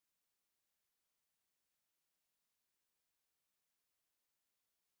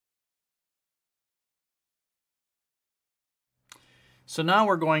So now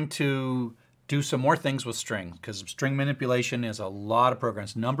we're going to do some more things with strings, because string manipulation is a lot of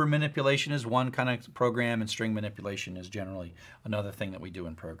programs. Number manipulation is one kind of program, and string manipulation is generally another thing that we do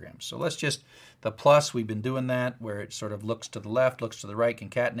in programs. So let's just, the plus, we've been doing that, where it sort of looks to the left, looks to the right,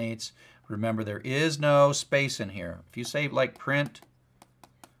 concatenates. Remember, there is no space in here. If you say like print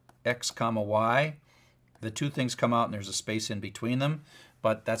x comma y, the two things come out and there's a space in between them,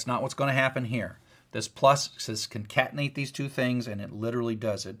 but that's not what's going to happen here. This plus says concatenate these two things, and it literally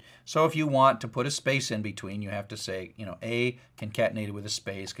does it. So if you want to put a space in between, you have to say, you know, A concatenated with a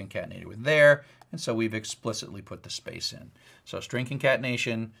space, concatenated with there, and so we've explicitly put the space in. So string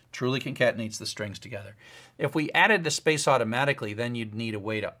concatenation truly concatenates the strings together. If we added the space automatically, then you'd need a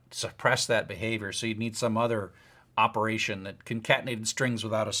way to suppress that behavior, so you'd need some other operation that concatenated strings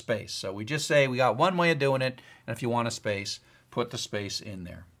without a space. So we just say we got one way of doing it, and if you want a space, put the space in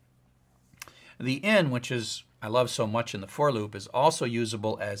there. The in, which is I love so much in the for loop, is also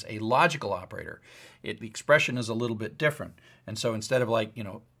usable as a logical operator. The expression is a little bit different. And so instead of like, you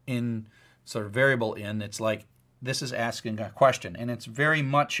know, in sort of variable in, it's like this is asking a question. And it's very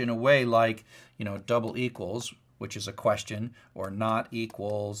much in a way like, you know, double equals, which is a question, or not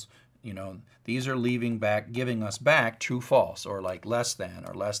equals, you know, these are leaving back, giving us back true, false, or like less than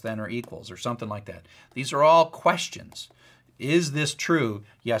or equals, or something like that. These are all questions. Is this true,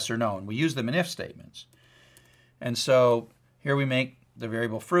 yes or no? And we use them in if statements. And so here we make the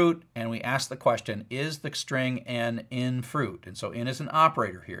variable fruit, and we ask the question, is the string n in fruit? And so in is an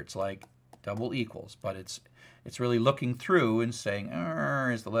operator here. It's like double equals, but it's really looking through and saying,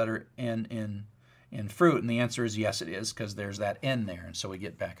 is the letter n in fruit? And the answer is yes, it is, because there's that n there, and so we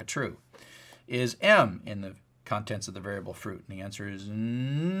get back a true. Is m in the contents of the variable fruit? And the answer is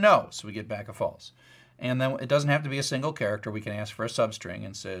no, so we get back a false. And then it doesn't have to be a single character. We can ask for a substring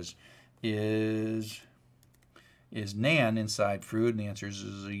and says, is nan inside fruit? And the answer is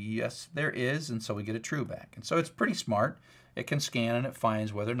yes, there is, and so we get a true back. And so it's pretty smart. It can scan and it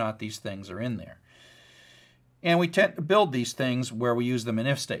finds whether or not these things are in there. And we tend to build these things where we use them in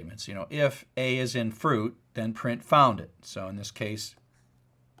if statements. You know, if A is in fruit, then print found it. So in this case,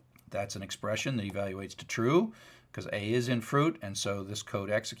 that's an expression that evaluates to true, because A is in fruit, and so this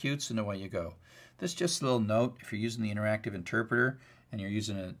code executes, and away you go. This is just a little note. If you're using the interactive interpreter and you're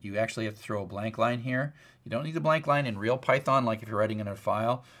using you actually have to throw a blank line here. You don't need the blank line in real Python like if you're writing in a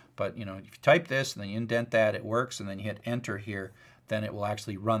file, but you know, if you type this and then you indent that, it works, and then you hit enter here, then it will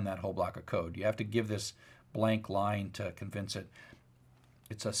actually run that whole block of code. You have to give this blank line to convince it.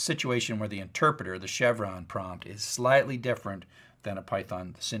 It's a situation where the interpreter, the chevron prompt, is slightly different than a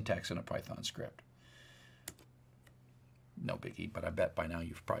Python, the syntax in a Python script. No biggie, but I bet by now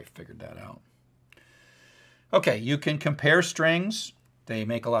you've probably figured that out. Okay, you can compare strings. They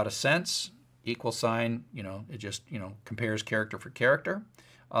make a lot of sense. Equal sign, you know, it just, you know, compares character for character.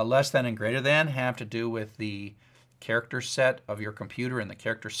 Less than and greater than have to do with the character set of your computer and the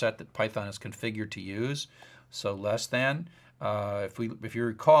character set that Python is configured to use. So less than, if you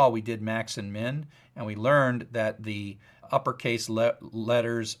recall, we did max and min, and we learned that the uppercase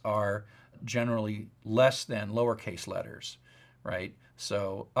letters are generally less than lowercase letters, right?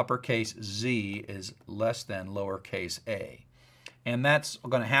 So uppercase Z is less than lowercase a. And that's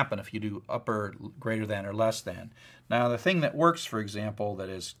going to happen if you do upper, greater than, or less than. Now the thing that works, for example, that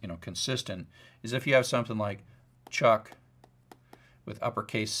is, you know, consistent, is if you have something like Chuck with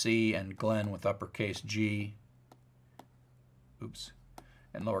uppercase C and Glenn with uppercase G, oops,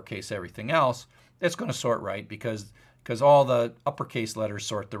 and lowercase everything else, it's going to sort right because all the uppercase letters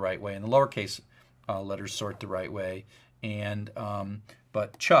sort the right way and the lowercase letters sort the right way. And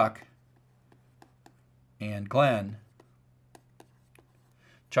but Chuck and Glenn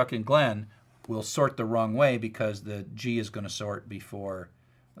will sort the wrong way because the G is going to sort before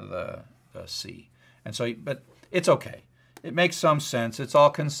the C. And so, but it's okay. It makes some sense. It's all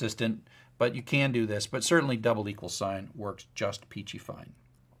consistent, but you can do this. But certainly double equal sign works just peachy fine.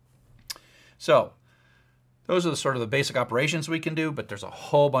 So those are sort of the basic operations we can do, but there's a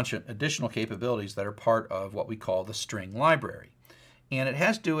whole bunch of additional capabilities that are part of what we call the string library. And it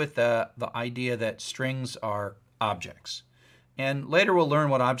has to do with the idea that strings are objects. And later we'll learn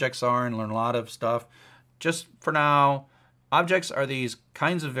what objects are and learn a lot of stuff. Just for now, objects are these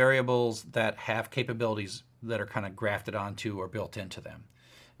kinds of variables that have capabilities that are kind of grafted onto or built into them.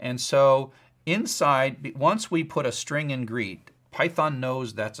 And so inside, once we put a string in greet, Python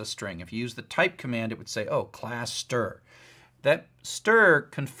knows that's a string. If you use the type command, it would say, oh, class stir. That stir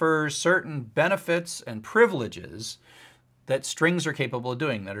confers certain benefits and privileges that strings are capable of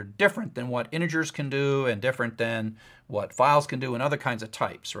doing that are different than what integers can do and different than what files can do and other kinds of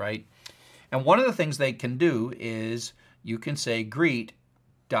types, right? And one of the things they can do is you can say greet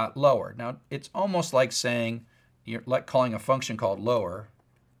dot lower. Now, it's almost like saying, you're like calling a function called lower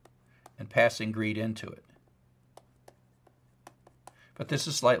and passing greet into it. But this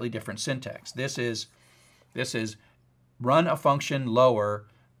is slightly different syntax. This is run a function lower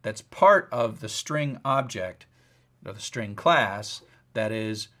that's part of the string object, or the string class, that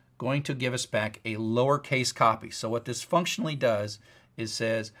is going to give us back a lowercase copy. So what this functionally does is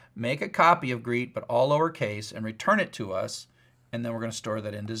says, make a copy of greet, but all lowercase, and return it to us, and then we're going to store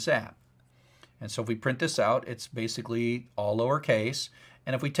that into Zap. And so if we print this out, it's basically all lowercase.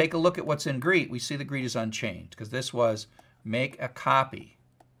 And if we take a look at what's in greet, we see the greet is unchanged, because this was make a copy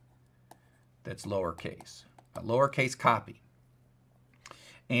that's lowercase, a lowercase copy.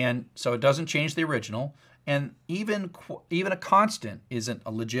 And so it doesn't change the original. And even a constant isn't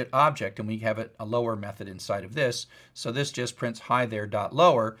a legit object, and we have a lower method inside of this. So this just prints hi there dot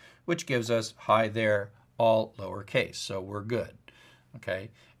lower, which gives us hi there all lowercase. So we're good.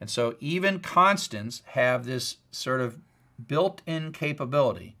 Okay, and so even constants have this sort of built-in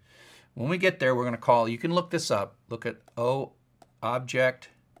capability. When we get there, we're going to call, you can look this up, look at object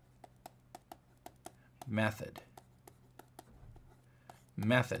method.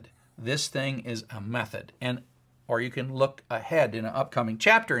 Method. This thing is a method. Or you can look ahead in an upcoming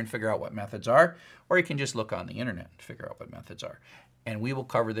chapter and figure out what methods are, or you can just look on the internet and figure out what methods are. And we will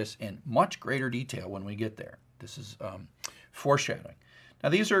cover this in much greater detail when we get there. This is foreshadowing. Now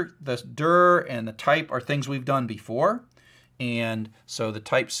these are the dir and the type are things we've done before. And so the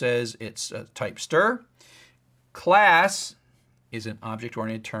type says it's type stir. Class is an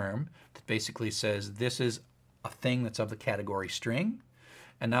object-oriented term that basically says this is a thing that's of the category string.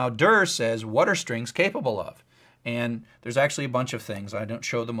 And now dir says what are strings capable of? And there's actually a bunch of things. I don't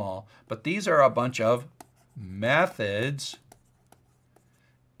show them all. But these are a bunch of methods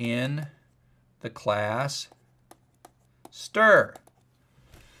in the class stir.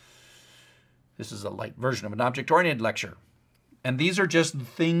 This is a light version of an object-oriented lecture. And these are just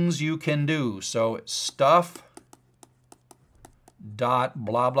things you can do. So stuff dot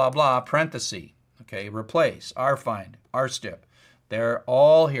blah, blah, blah, parenthesis. Okay, replace, rfind, rstip. They're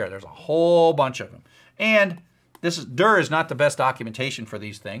all here. There's a whole bunch of them. And dir is not the best documentation for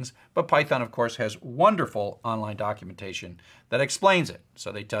these things, but Python, of course, has wonderful online documentation that explains it.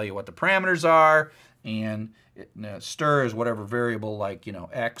 So they tell you what the parameters are, and stir is whatever variable like,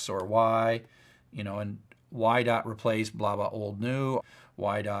 x or y, and y dot replace blah, blah, old, new,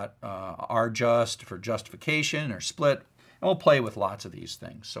 y dot rjust for justification or split. And we'll play with lots of these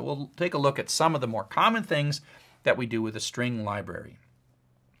things. So we'll take a look at some of the more common things that we do with a string library.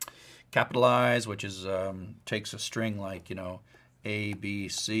 Capitalize, which is takes a string like, A, B,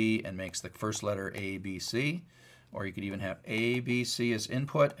 C, and makes the first letter A, B, C. Or you could even have A, B, C as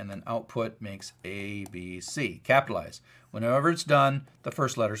input, and then output makes A, B, C. Capitalize. Whenever it's done, the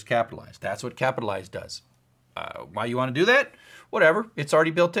first letter is capitalized. That's what capitalize does. Why you want to do that? Whatever. It's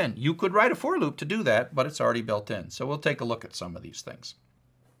already built in. You could write a for loop to do that, but it's already built in. So we'll take a look at some of these things.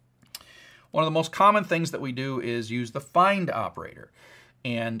 One of the most common things that we do is use the find operator.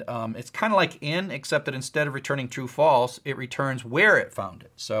 And it's kind of like in, except that instead of returning true, false, it returns where it found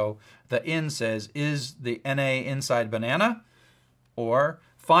it. So the in says, is the NA inside banana? Or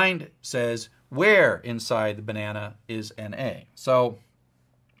find says, where inside the banana is NA? So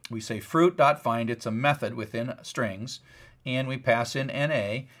we say fruit.find, it's a method within strings, and we pass in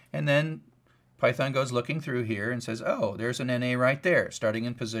NA, and then Python goes looking through here and says, oh, there's an NA right there, starting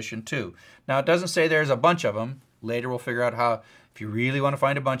in position 2. Now, it doesn't say there's a bunch of them. Later, we'll figure out how, if you really want to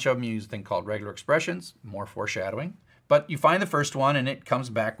find a bunch of them, you use a thing called regular expressions, more foreshadowing. But you find the first one, and it comes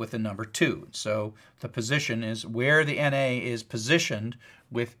back with the number 2. So the position is where the NA is positioned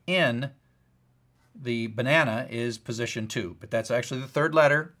within the banana is position 2. But that's actually the third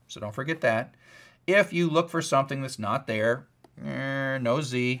letter, so don't forget that. If you look for something that's not there, no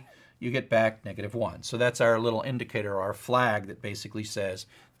Z, you get back -1. So that's our little indicator, our flag that basically says,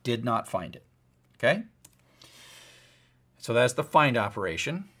 did not find it. Okay? So that's the find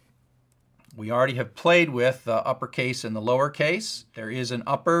operation. We already have played with the uppercase and the lowercase. There is an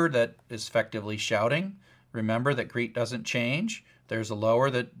upper that is effectively shouting. Remember that greet doesn't change. There's a lower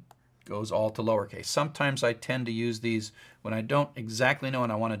that goes all to lowercase. Sometimes I tend to use these when I don't exactly know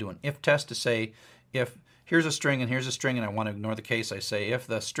and I want to do an if test to say if here's a string and here's a string and I want to ignore the case. I say if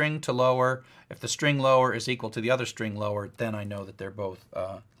the string lower is equal to the other string lower, then I know that they're both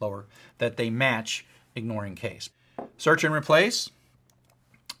lower, that they match ignoring case. Search and replace.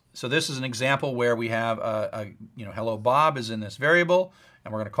 So this is an example where we have hello Bob is in this variable,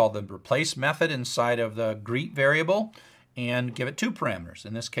 and we're going to call the replace method inside of the greet variable. and give it two parameters.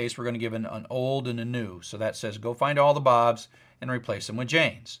 In this case, we're going to give an old and a new. So that says go find all the Bobs and replace them with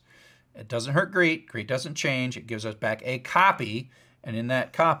Janes. It doesn't hurt Greet. Greet doesn't change. It gives us back a copy, and in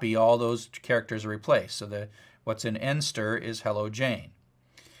that copy, all those characters are replaced. So what's in Enster is Hello Jane.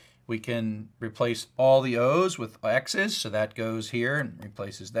 We can replace all the O's with X's, so that goes here and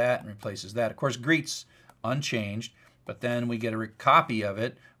replaces that and replaces that. Of course, Greet's unchanged, but then we get a copy of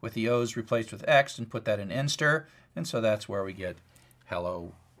it with the O's replaced with X and put that in Enster, and so that's where we get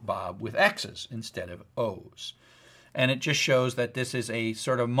Hello Bob with X's instead of O's. And it just shows that this is a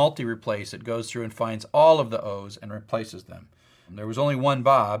sort of multi-replace. It goes through and finds all of the O's and replaces them. There was only one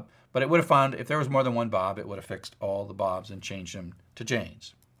Bob, but it would have found, if there was more than one Bob, it would have fixed all the Bobs and changed them to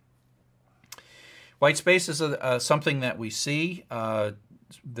Janes. White space is something that we see.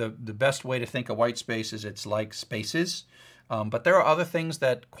 The best way to think of white space is it's like spaces. But there are other things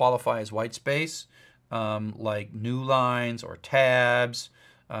that qualify as white space, like new lines or tabs.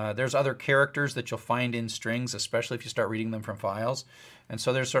 There's other characters that you'll find in strings, especially if you start reading them from files. And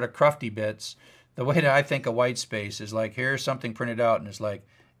so there's sort of crufty bits. The way that I think of white space is like, here's something printed out and it's like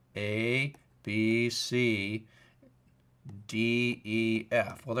A, B, C, D, E,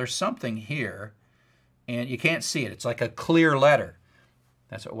 F. Well, there's something here and you can't see it. It's like a clear letter.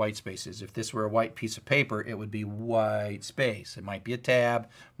 That's what white space is. If this were a white piece of paper, it would be white space. It might be a tab,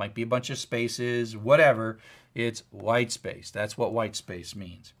 might be a bunch of spaces, whatever. It's white space. That's what white space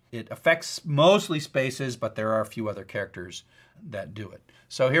means. It affects mostly spaces, but there are a few other characters that do it.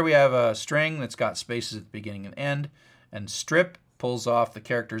 So here we have a string that's got spaces at the beginning and end, and strip pulls off the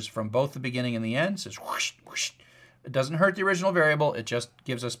characters from both the beginning and the end. It says whoosh, whoosh. It doesn't hurt the original variable. It just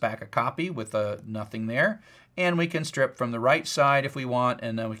gives us back a copy with nothing there. And we can strip from the right side if we want,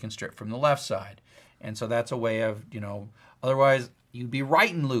 and then we can strip from the left side. And so that's a way of, otherwise you'd be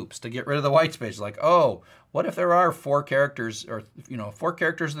writing loops to get rid of the white space. Like, oh, what if there are 4 characters, or 4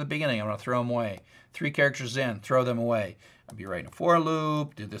 characters at the beginning, I'm going to throw them away. 3 characters in, throw them away. I'd be writing a for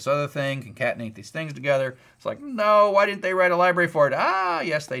loop, do this other thing, concatenate these things together. It's like, no, why didn't they write a library for it? Ah,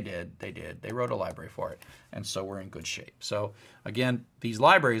 yes, they did. They did. They wrote a library for it. And so we're in good shape. So again, these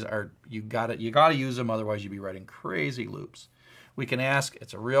libraries are, you gotta use them, otherwise you'd be writing crazy loops. We can ask,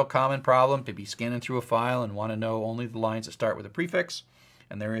 it's a real common problem to be scanning through a file and want to know only the lines that start with a prefix.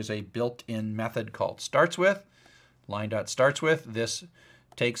 And there is a built-in method called starts with. Line.starts with. This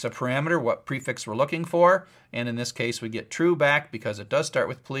takes a parameter, what prefix we're looking for, and in this case we get true back because it does start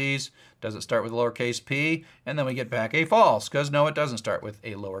with please. Does it start with lowercase p? And then we get back a false because no, it doesn't start with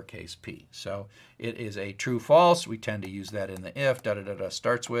a lowercase p. So it is a true false. We tend to use that in the if,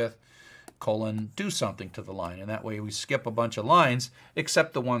 starts with, colon, do something to the line. And that way we skip a bunch of lines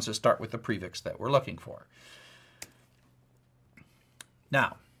except the ones that start with the prefix that we're looking for.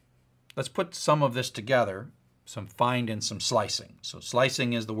 Now, let's put some of this together. Some find and some slicing. So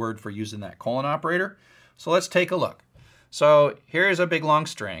slicing is the word for using that colon operator. So let's take a look. So here's a big long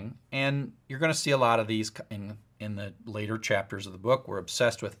string, and you're going to see a lot of these in the later chapters of the book. We're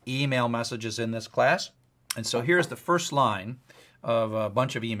obsessed with email messages in this class. And so here's the first line of a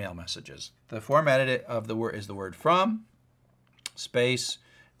bunch of email messages. The formatted of the word is the word from, space,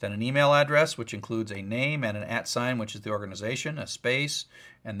 then an email address, which includes a name and an @ sign, which is the organization, a space,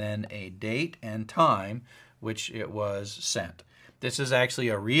 and then a date and time, which it was sent. This is actually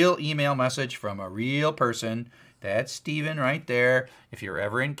a real email message from a real person. That's Stephen right there. If you're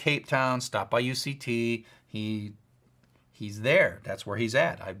ever in Cape Town, stop by UCT. He's there. That's where he's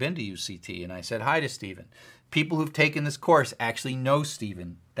at. I've been to UCT and I said hi to Stephen. People who've taken this course actually know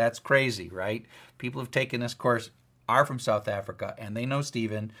Stephen. That's crazy, right? People who've taken this course are from South Africa and they know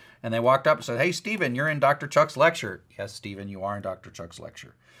Stephen, and they walked up and said, hey Stephen, you're in Dr. Chuck's lecture. Yes, Stephen, you are in Dr. Chuck's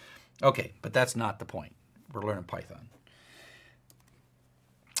lecture. Okay, but that's not the point. We're learning Python.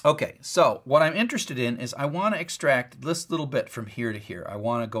 Okay, so what I'm interested in is I want to extract this little bit from here to here. I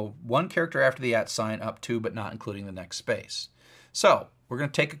want to go one character after the @ sign up to, but not including the next space. So we're going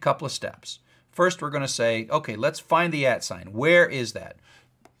to take a couple of steps. First, we're going to say, okay, let's find the @ sign. Where is that?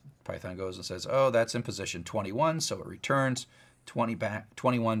 Python goes and says, oh, that's in position 21, so it returns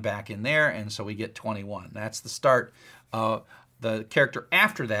 21 back in there, and so we get 21. That's the start. The character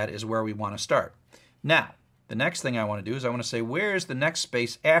after that is where we want to start. Now, the next thing I want to do is I want to say, where is the next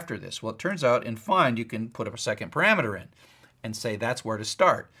space after this? Well, it turns out in find you can put a second parameter in and say that's where to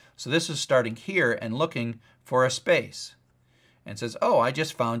start. So this is starting here and looking for a space. And says, oh, I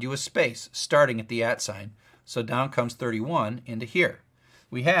just found you a space starting at the @ sign. So down comes 31 into here.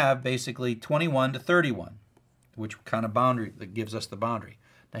 We have basically 21 to 31, which kind of boundary that gives us the boundary.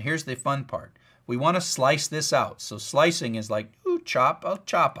 Now here's the fun part. We want to slice this out. So slicing is like, ooh, chop, I'll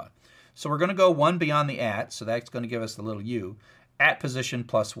choppa. So we're going to go one beyond the at, so that's going to give us the little u, at position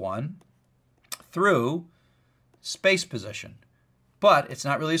plus 1, through space position. But it's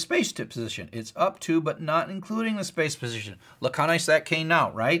not really a space position. It's up to but not including the space position. Look how nice that came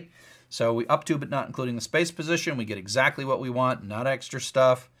out, right? So we up to but not including the space position. We get exactly what we want, not extra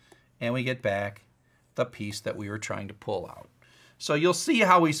stuff. And we get back the piece that we were trying to pull out. So you'll see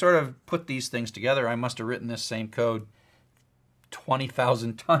how we sort of put these things together. I must have written this same code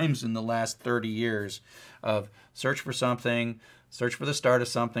 20,000 times in the last 30 years of search for something, search for the start of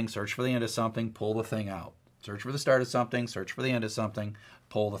something, search for the end of something, pull the thing out. Search for the start of something, search for the end of something,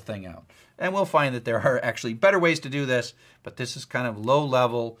 pull the thing out. And we'll find that there are actually better ways to do this, but this is kind of low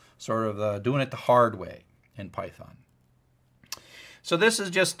level, sort of doing it the hard way in Python. So this is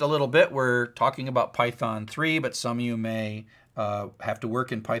just a little bit. We're talking about Python 3, but some of you may have to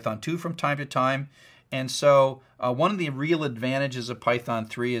work in Python 2 from time to time. And so one of the real advantages of Python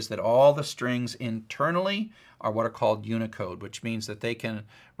 3 is that all the strings internally are what are called Unicode, which means that they can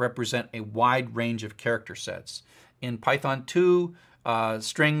represent a wide range of character sets. In Python 2,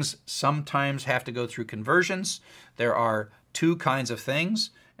 strings sometimes have to go through conversions. There are two kinds of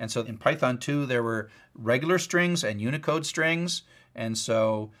things. And so in Python 2, there were regular strings and Unicode strings. And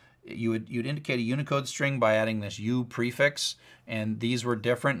so you'd indicate a Unicode string by adding this U prefix, and these were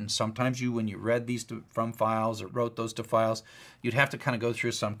different. And sometimes when you read these from files or wrote those to files, you'd have to kind of go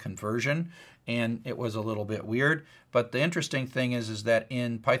through some conversion, and it was a little bit weird. But the interesting thing is that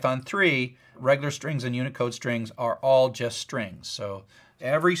in Python 3, regular strings and Unicode strings are all just strings. So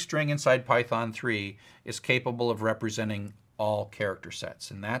every string inside Python 3 is capable of representing all character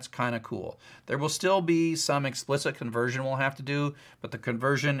sets, and that's kind of cool. There will still be some explicit conversion we'll have to do, but the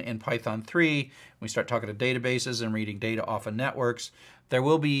conversion in Python 3, when we start talking to databases and reading data off of networks, there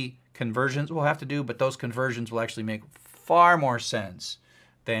will be conversions we'll have to do, but those conversions will actually make far more sense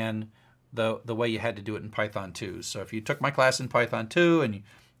than the way you had to do it in Python 2. So if you took my class in Python 2 and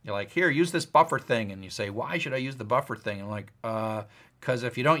you're like, here, use this buffer thing, and you say, why should I use the buffer thing? And I'm like, because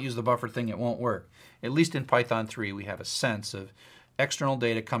if you don't use the buffer thing, it won't work. At least in Python 3, we have a sense of external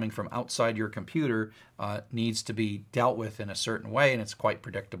data coming from outside your computer needs to be dealt with in a certain way, and it's quite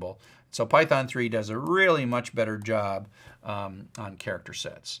predictable. So Python 3 does a really much better job on character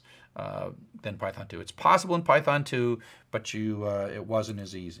sets than Python 2. It's possible in Python 2, but it wasn't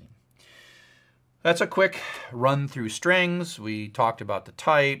as easy. That's a quick run through strings. We talked about the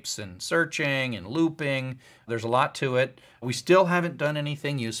types and searching and looping. There's a lot to it. We still haven't done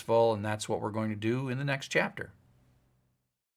anything useful, and that's what we're going to do in the next chapter.